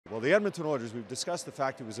Well, the Edmonton Oilers, we've discussed the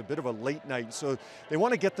fact it was a bit of a late night, so they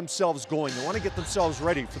want to get themselves going. They want to get themselves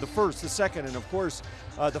ready for the first, the second, and of course,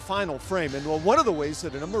 the final frame. And well, one of the ways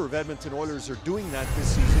that a number of Edmonton Oilers are doing that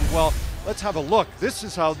this season, well, let's have a look. This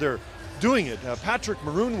is how they're doing it. Patrick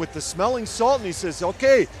Maroon with the smelling salt, and he says,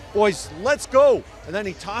 okay, boys, let's go. And then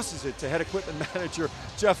he tosses it to head equipment manager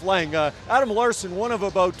Jeff Lang. Adam Larson, one of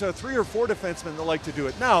about 3 or 4 defensemen that like to do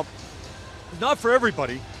it. Now, not for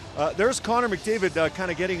everybody. There's Connor McDavid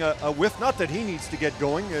kind of getting a whiff. Not that he needs to get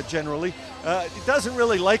going generally. He doesn't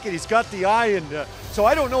really like it. He's got the eye, and so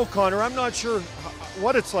I don't know, Connor. I'm not sure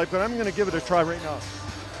what it's like, but I'm going to give it a try right now.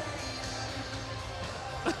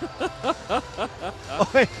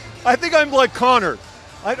 I think I'm like Connor.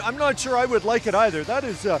 I'm not sure I would like it either. That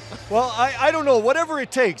is, well, I don't know. Whatever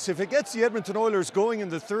it takes. If it gets the Edmonton Oilers going in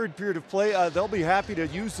the third period of play, they'll be happy to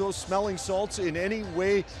use those smelling salts in any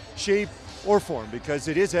way, shape, or form, because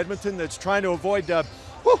it is Edmonton that's trying to avoid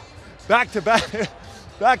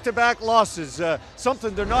back-to-back losses,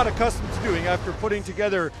 something they're not accustomed to doing after putting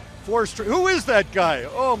together 4 straight. Who is that guy?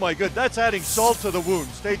 Oh my good, that's adding salt to the wound.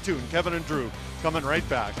 Stay tuned. Kevin and Drew coming right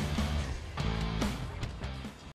back.